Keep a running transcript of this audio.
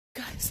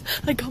Guys,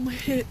 I got my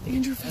hit.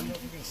 Andrew found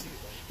him.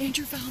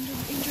 Andrew found him.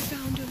 Andrew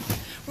found him.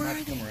 Where are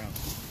they?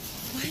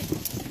 What?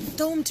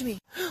 Throw him to me.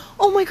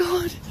 Oh my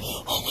god.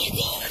 Oh my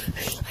god.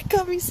 I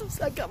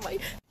got my,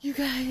 you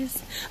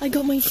guys, I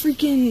got my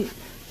freaking,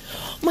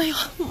 my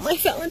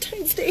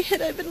Valentine's Day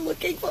hit I've been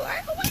looking for.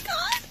 Oh my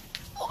god.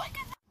 Oh my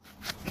god.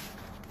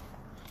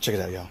 Check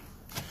it out, y'all.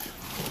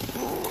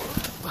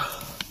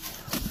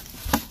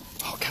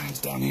 All kinds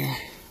down here.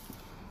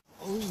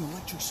 Oh, there's an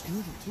electric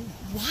scooter, too.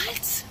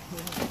 What?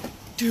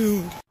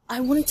 Dude. I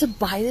wanted to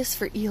buy this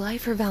for Eli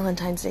for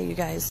Valentine's Day, you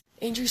guys.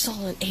 Andrew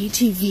saw an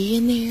ATV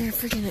in there,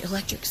 freaking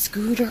electric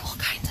scooter, all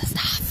kinds of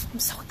stuff. I'm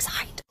so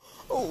excited.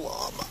 Oh,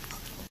 llama.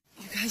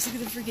 You guys,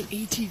 look at the freaking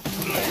ATV.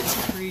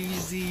 That's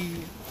crazy.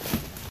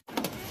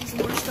 There's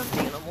more stuffed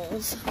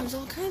animals. There's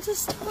all kinds of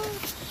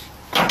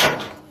stuff. Oh my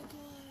god,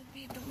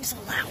 babe, don't be so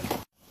loud.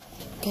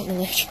 Got an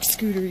electric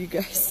scooter, you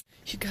guys.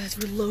 You guys,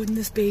 we're loading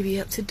this baby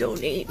up to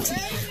donate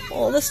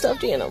all the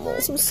stuffed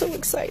animals. I'm so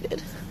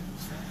excited.